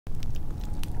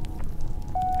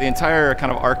The entire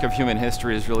kind of arc of human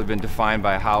history has really been defined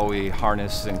by how we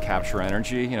harness and capture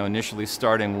energy. Initially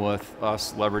starting with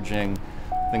us leveraging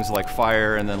things like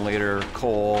fire and then later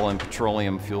coal and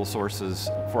petroleum fuel sources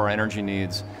for our energy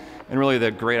needs. And really the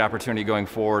great opportunity going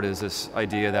forward is this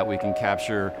idea that we can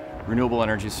capture renewable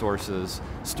energy sources,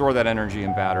 store that energy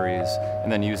in batteries,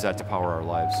 and then use that to power our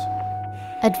lives.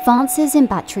 Advances in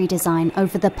battery design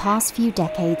over the past few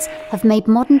decades have made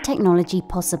modern technology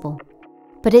possible.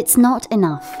 But it's not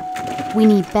enough. We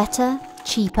need better,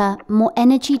 cheaper, more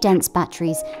energy-dense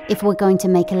batteries if we're going to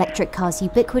make electric cars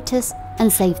ubiquitous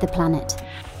and save the planet.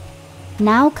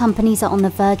 Now companies are on the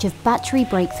verge of battery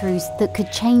breakthroughs that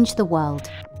could change the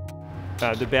world.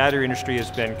 The battery industry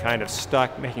has been kind of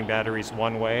stuck making batteries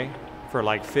one way for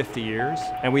like 50 years,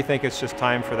 and we think it's just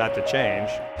time for that to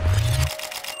change.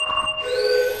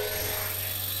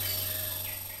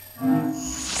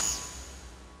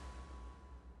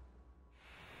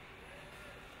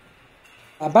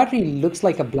 A battery looks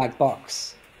like a black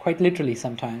box, quite literally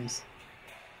sometimes.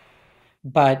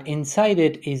 But inside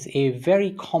it is a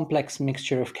very complex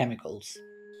mixture of chemicals.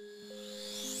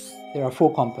 There are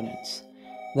 4 components.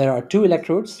 There are 2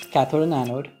 electrodes, cathode and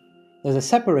anode. There's a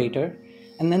separator,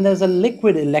 and then there's a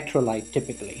liquid electrolyte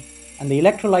typically. And the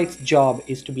electrolyte's job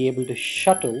is to be able to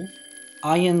shuttle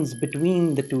ions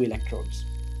between the 2 electrodes.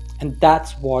 And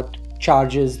that's what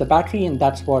charges the battery, and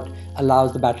that's what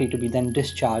allows the battery to be then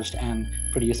discharged and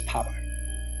produce power.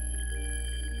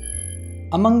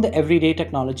 Among the everyday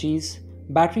technologies,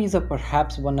 batteries are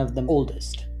perhaps one of the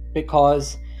oldest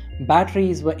because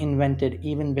batteries were invented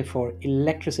even before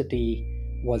electricity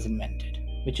was invented,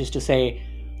 which is to say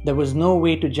there was no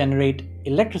way to generate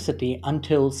electricity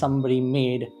until somebody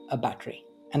made a battery.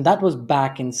 And that was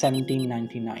back in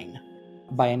 1799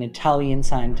 by an Italian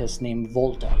scientist named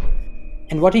Volta.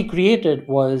 And what he created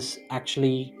was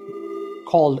actually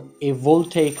called a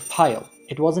voltaic pile.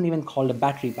 It wasn't even called a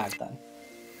battery back then.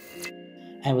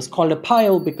 And it was called a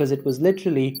pile because it was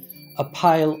literally a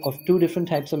pile of 2 different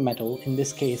types of metal, in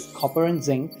this case copper and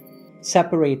zinc,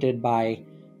 separated by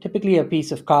typically a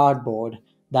piece of cardboard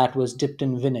that was dipped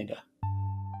in vinegar.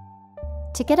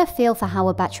 To get a feel for how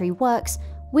a battery works,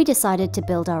 we decided to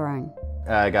build our own.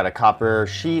 I got a copper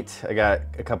sheet, I got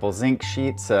a couple zinc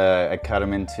sheets, I cut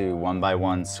them into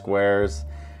 1x1 squares,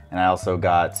 and I also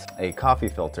got a coffee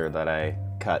filter that I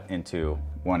cut into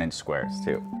 1-inch squares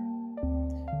too.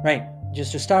 Right,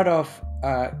 just to start off,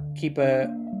 keep a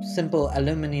simple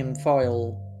aluminum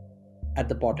foil at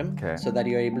the bottom, so that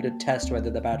you're able to test whether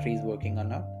the battery is working or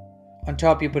not. On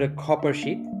top you put a copper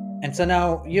sheet, and so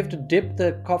now you have to dip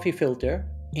the coffee filter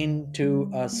into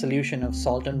a solution of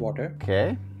salt and water.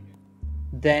 Okay.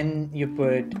 Then you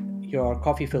put your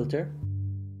coffee filter.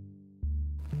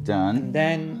 Done. And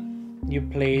then you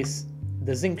place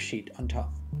the zinc sheet on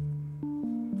top.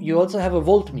 You also have a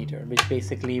voltmeter, which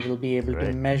basically will be able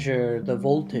to measure the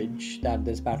voltage that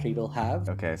this battery will have.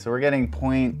 Okay, so we're getting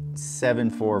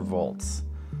 0.74 volts.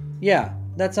 Yeah,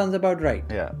 that sounds about right.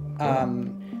 Yeah.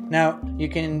 Now, you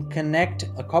can connect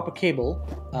a copper cable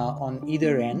on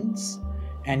either ends,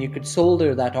 and you could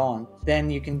solder that on.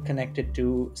 Then you can connect it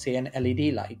to, say, an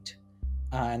LED light,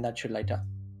 and that should light up.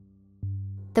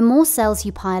 The more cells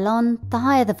you pile on, the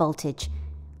higher the voltage.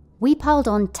 We piled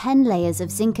on 10 layers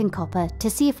of zinc and copper to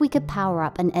see if we could power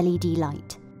up an LED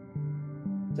light.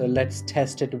 So let's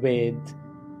test it with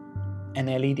an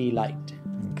LED light.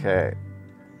 Okay,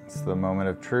 it's the moment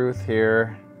of truth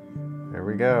here. There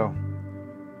we go.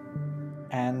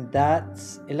 And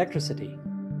that's electricity.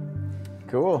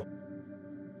 Cool.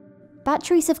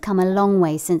 Batteries have come a long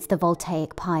way since the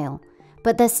voltaic pile,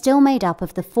 but they're still made up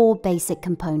of the 4 basic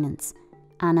components: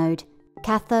 anode,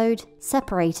 cathode,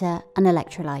 separator, and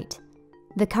electrolyte.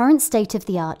 The current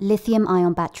state-of-the-art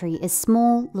lithium-ion battery is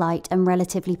small, light, and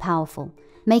relatively powerful,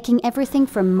 making everything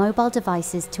from mobile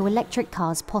devices to electric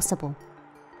cars possible.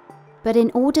 But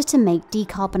in order to make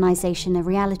decarbonization a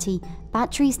reality,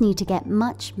 batteries need to get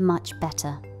much, much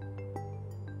better.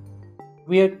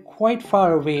 We are quite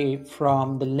far away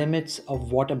from the limits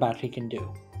of what a battery can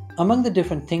do. Among the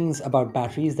different things about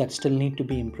batteries that still need to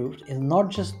be improved is not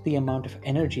just the amount of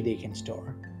energy they can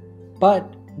store,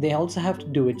 but they also have to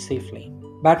do it safely.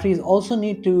 Batteries also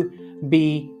need to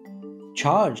be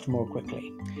charged more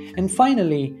quickly. And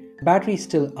finally, batteries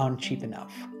still aren't cheap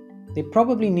enough. They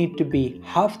probably need to be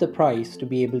half the price to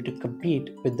be able to compete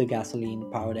with the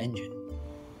gasoline-powered engine.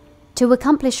 To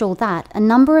accomplish all that, a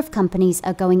number of companies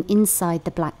are going inside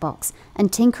the black box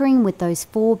and tinkering with those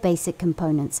 4 basic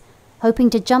components, hoping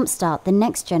to jumpstart the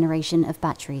next generation of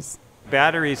batteries.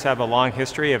 Batteries have a long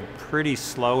history of pretty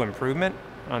slow improvement,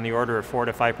 on the order of 4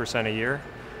 to 5% a year.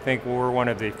 I think we're one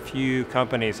of the few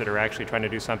companies that are actually trying to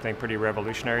do something pretty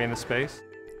revolutionary in the space.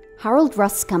 Harold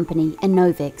Rust's company,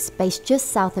 Enovix, based just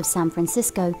south of San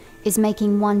Francisco, is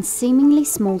making one seemingly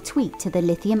small tweak to the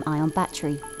lithium-ion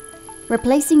battery,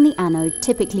 replacing the anode,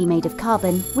 typically made of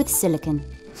carbon, with silicon.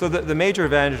 So the major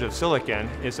advantage of silicon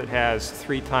is it has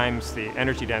 3 times the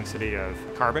energy density of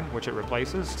carbon, which it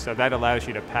replaces. So that allows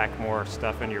you to pack more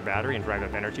stuff in your battery and drive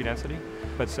up energy density.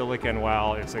 But silicon,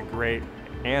 while it's a great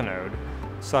anode,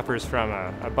 suffers from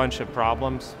a bunch of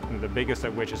problems, the biggest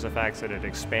of which is the fact that it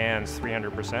expands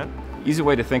 300%. Easy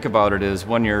way to think about it is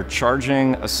when you're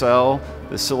charging a cell,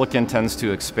 the silicon tends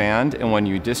to expand, and when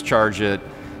you discharge it,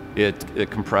 it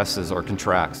compresses or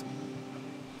contracts.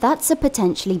 That's a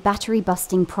potentially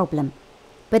battery-busting problem,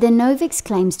 but Enovix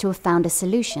claims to have found a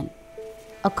solution.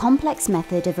 A complex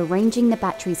method of arranging the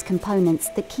battery's components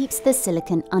that keeps the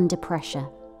silicon under pressure.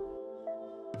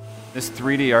 This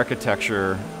 3D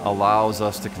architecture allows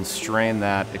us to constrain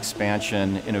that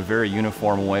expansion in a very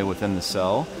uniform way within the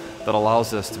cell that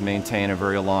allows us to maintain a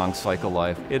very long cycle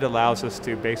life. It allows us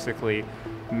to basically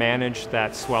manage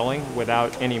that swelling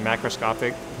without any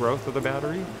macroscopic growth of the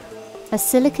battery. A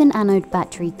silicon anode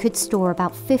battery could store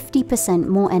about 50%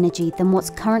 more energy than what's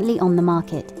currently on the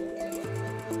market,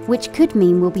 which could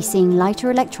mean we'll be seeing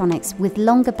lighter electronics with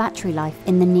longer battery life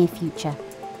in the near future.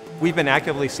 We've been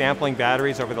actively sampling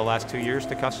batteries over the last 2 years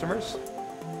to customers.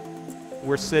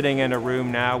 We're sitting in a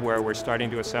room now where we're starting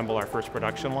to assemble our first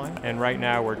production line, and right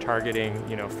now we're targeting,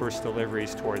 first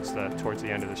deliveries towards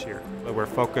the end of this year. But we're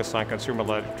focused on consumer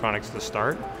electronics to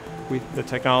start. The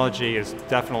technology is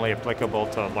definitely applicable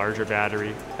to larger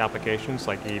battery applications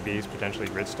like EVs, potentially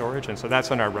grid storage, and so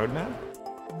that's on our roadmap.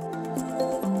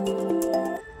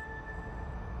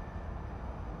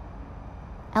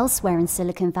 Elsewhere in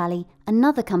Silicon Valley,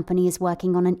 another company is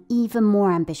working on an even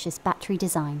more ambitious battery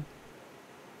design.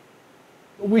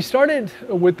 We started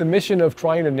with the mission of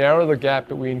trying to narrow the gap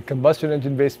between combustion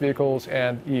engine-based vehicles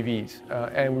and EVs.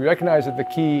 And we recognized that the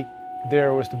key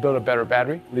there was to build a better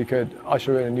battery. We could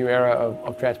usher in a new era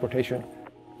of transportation.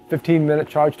 15-minute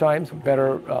charge times,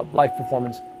 better life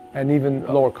performance, and even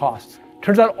lower costs.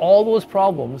 Turns out all those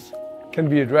problems can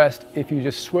be addressed if you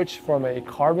just switch from a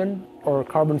carbon or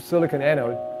carbon silicon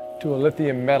anode to a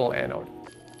lithium metal anode.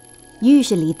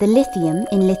 Usually, the lithium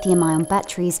in lithium-ion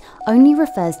batteries only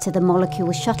refers to the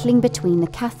molecule shuttling between the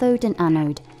cathode and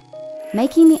anode.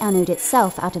 Making the anode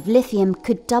itself out of lithium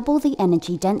could double the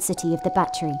energy density of the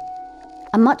battery,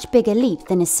 a much bigger leap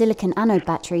than a silicon anode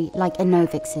battery like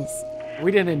Enovix's.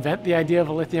 We didn't invent the idea of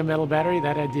a lithium metal battery.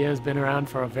 That idea has been around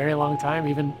for a very long time,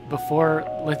 even before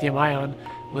lithium-ion,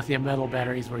 lithium metal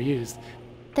batteries were used.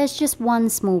 There's just one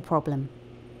small problem.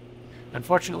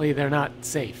 Unfortunately, they're not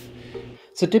safe.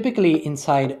 So typically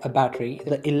inside a battery,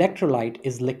 the electrolyte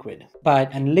is liquid,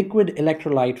 but a liquid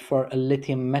electrolyte for a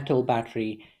lithium metal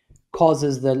battery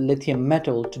causes the lithium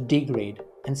metal to degrade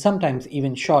and sometimes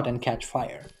even short and catch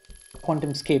fire.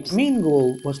 QuantumScape's main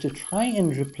goal was to try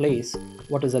and replace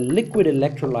what is a liquid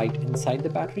electrolyte inside the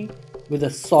battery with a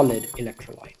solid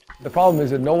electrolyte. The problem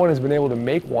is that no one has been able to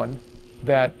make one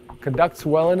that conducts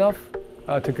well enough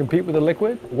to compete with the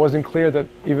liquid. It wasn't clear that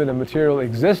even a material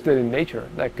existed in nature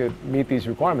that could meet these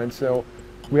requirements, so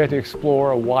we had to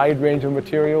explore a wide range of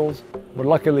materials, but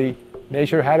luckily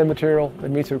nature had a material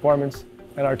that meets the requirements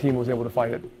and our team was able to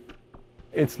find it.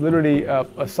 It's literally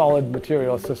a solid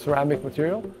material, it's a ceramic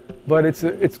material, but it's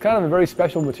kind of a very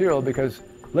special material because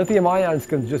lithium ions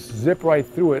can just zip right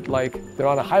through it like they're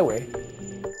on a highway.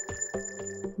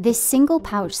 This single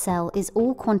pouch cell is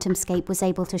all QuantumScape was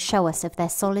able to show us of their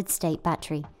solid-state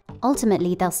battery.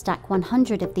 Ultimately, they'll stack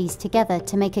 100 of these together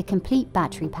to make a complete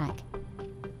battery pack.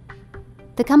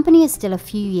 The company is still a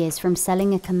few years from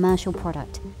selling a commercial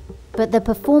product, but the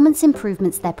performance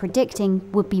improvements they're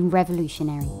predicting would be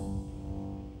revolutionary.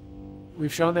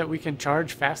 We've shown that we can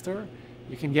charge faster.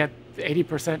 You can get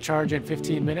 80% charge in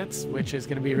 15 minutes, which is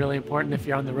going to be really important if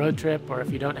you're on the road trip or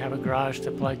if you don't have a garage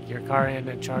to plug your car in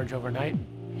and charge overnight.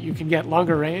 You can get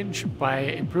longer range by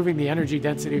improving the energy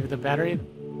density of the battery.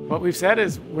 What we've said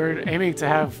is we're aiming to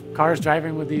have cars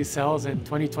driving with these cells in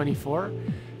 2024.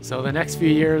 So the next few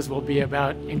years will be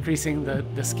about increasing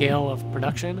the scale of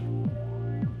production.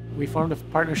 We formed a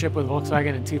partnership with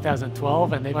Volkswagen in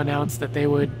 2012, and they've announced that they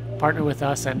would partner with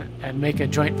us and make a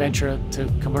joint venture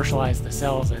to commercialize the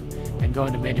cells and go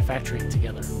into manufacturing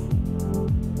together.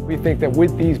 We think that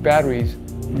with these batteries,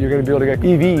 you're going to be able to get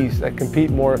EVs that compete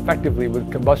more effectively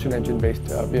with combustion engine-based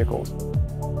vehicles.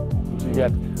 So you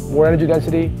get more energy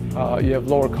density, you have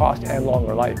lower cost and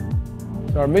longer life.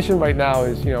 So our mission right now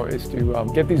is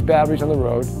to get these batteries on the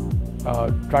road,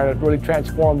 try to really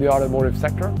transform the automotive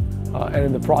sector, and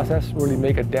in the process really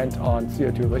make a dent on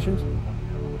CO2 emissions.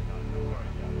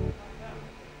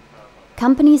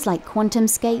 Companies like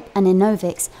QuantumScape and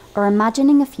Innovix are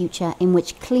imagining a future in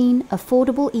which clean,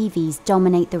 affordable EVs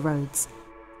dominate the roads.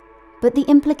 But the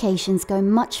implications go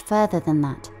much further than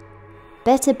that.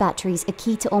 Better batteries are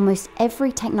key to almost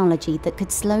every technology that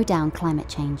could slow down climate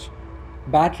change.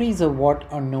 Batteries are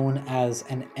what are known as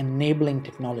an enabling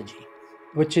technology,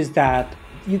 which is that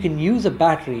you can use a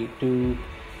battery to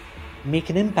make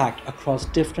an impact across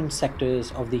different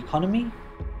sectors of the economy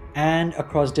and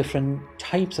across different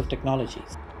types of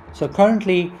technologies. So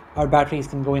currently, our batteries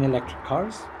can go in electric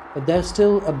cars, but there's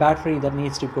still a battery that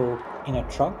needs to go in a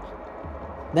truck.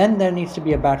 Then there needs to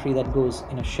be a battery that goes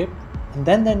in a ship, and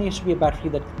then there needs to be a battery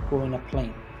that can go in a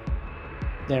plane.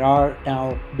 There are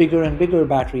now bigger and bigger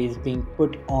batteries being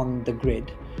put on the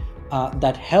grid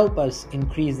that help us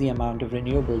increase the amount of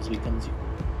renewables we consume.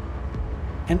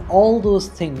 And all those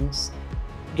things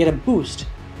get a boost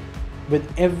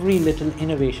with every little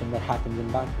innovation that happens in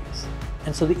batteries.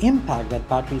 And so the impact that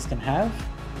batteries can have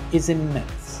is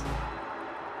immense.